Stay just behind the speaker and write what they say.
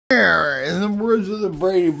in the words of the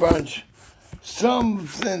Brady Bunch,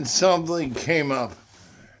 something came up,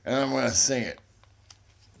 and I'm going to sing it.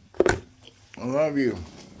 I love you.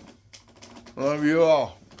 I love you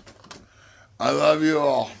all. I love you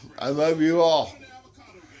all. I love you all.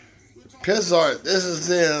 Piss Art, this is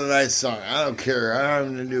the end of the night song. I don't care. I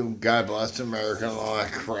don't have to do God Bless America and all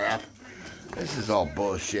that crap. This is all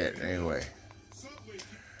bullshit anyway.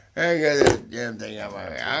 I got this damn thing on my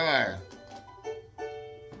head.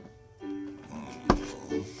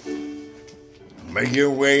 Make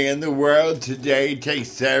your way in the world today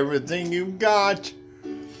takes everything you've got.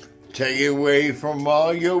 Take it away from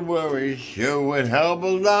all your worries, sure would help a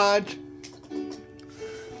lot.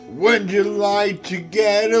 Would you like to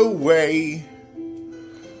get away?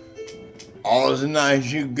 All the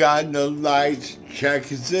nights you got no lights,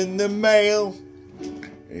 check is in the mail.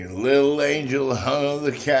 A little angel hung on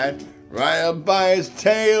the cat right up by his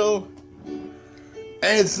tail.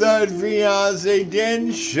 And third fiance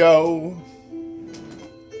didn't show.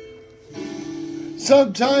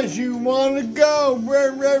 Sometimes you want to go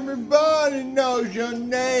where everybody knows your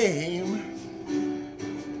name.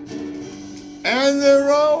 And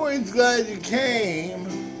they're always glad you came.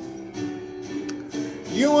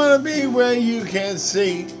 You want to be where you can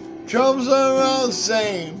see troubles are all the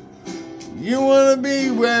same. You want to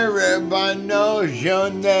be where everybody knows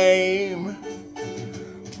your name.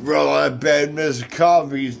 Roll out of bed, Mr.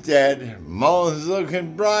 Coffee's dead. Mom's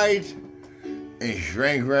looking bright. And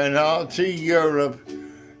Shrink ran off to Europe.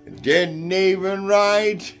 Didn't even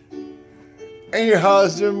write. And your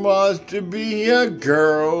husband wants to be a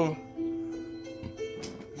girl.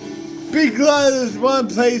 Be glad there's one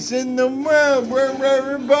place in the world where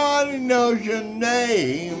everybody knows your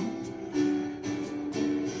name.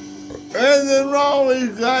 And they're always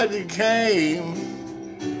glad you came.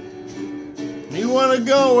 You want to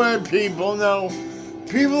go where people know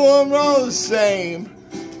people are all the same.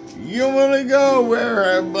 You want to go where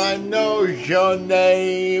everybody knows your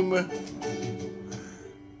name.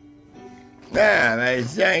 Man, they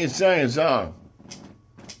sang a song.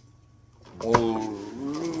 Oh.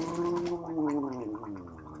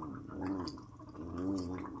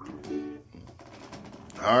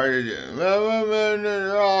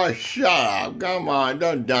 Oh, shut up. Come on,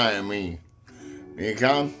 don't die on me. You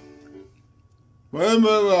come?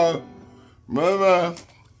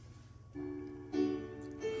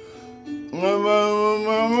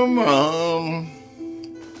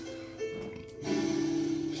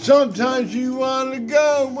 Sometimes you want to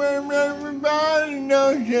go where everybody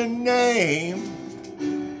knows your name.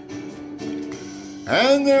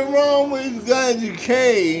 And they're always glad you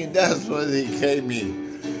came. That's what they came me.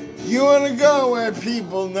 You want to go where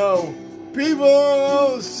people know people are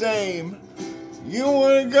all the same. You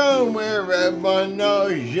want to go where everybody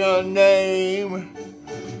knows your name.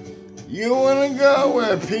 You want to go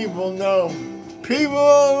where people know people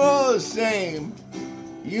are all the same.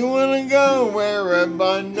 You want to go where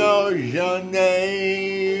everybody knows your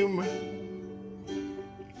name.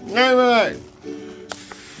 All right.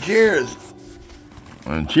 Cheers.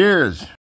 And cheers.